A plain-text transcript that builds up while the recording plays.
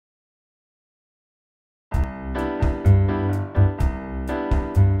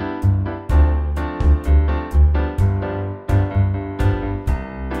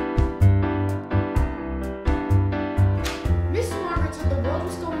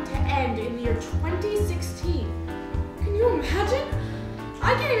2016. Can you imagine?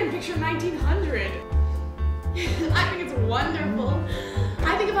 I can't even picture 1900. I think it's wonderful.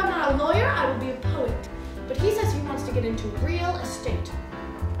 I think if I'm not a lawyer, I will be a poet. But he says he wants to get into real estate.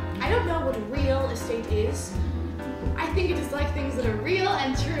 I don't know what real estate is. I think it is like things that are real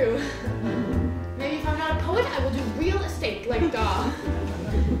and true. Maybe if I'm not a poet, I will do real estate like Daw.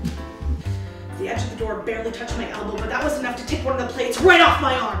 The edge of the door barely touched my elbow, but that was enough to take one of the plates right off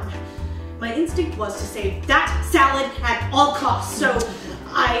my arm. My instinct was to save that salad at all costs, so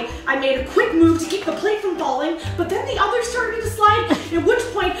I made a quick move to keep the plate from falling, but then the other started to slide, at which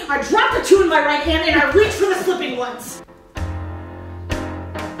point I dropped the two in my right hand and I reached for the slipping ones.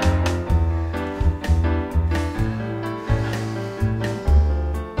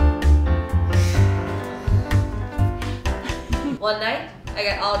 One night, I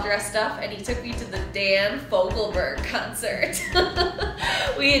got all dressed up and he took me to the Dan Fogelberg concert.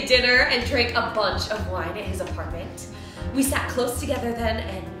 We had dinner and drank a bunch of wine at his apartment. We sat close together then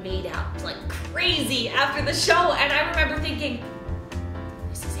and made out like crazy after the show, and I remember thinking,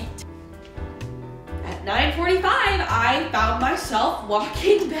 this is it. At 9:45, I found myself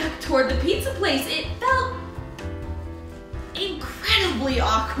walking back toward the pizza place. It felt incredibly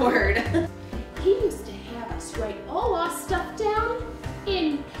awkward. He used to have us write all our stuff down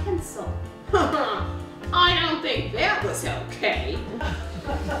in pencil. I don't think that was okay.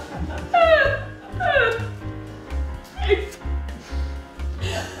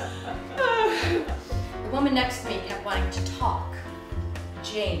 The woman next to me kept wanting to talk.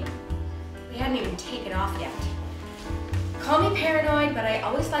 Jane. We hadn't even taken off yet. Call me paranoid, but I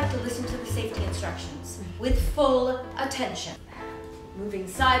always like to listen to the safety instructions with full attention. Moving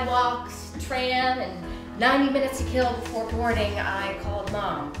sidewalks, tram, and 90 minutes to kill before boarding, I called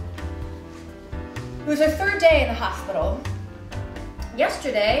Mom. It was her third day in the hospital.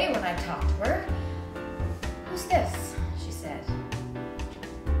 Yesterday, when I talked to her, "Who's this?" she said.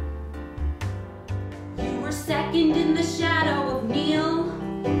 You were second in the shadow of Neil.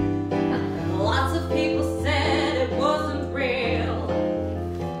 Lots of people said it wasn't real,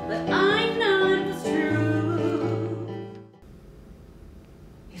 but I know it was true.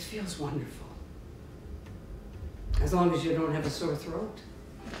 It feels wonderful. As long as you don't have a sore throat.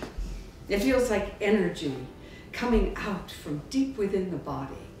 It feels like energy coming out from deep within the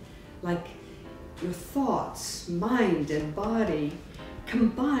body, like your thoughts, mind, and body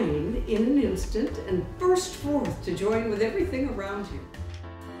combine in an instant and burst forth to join with everything around you.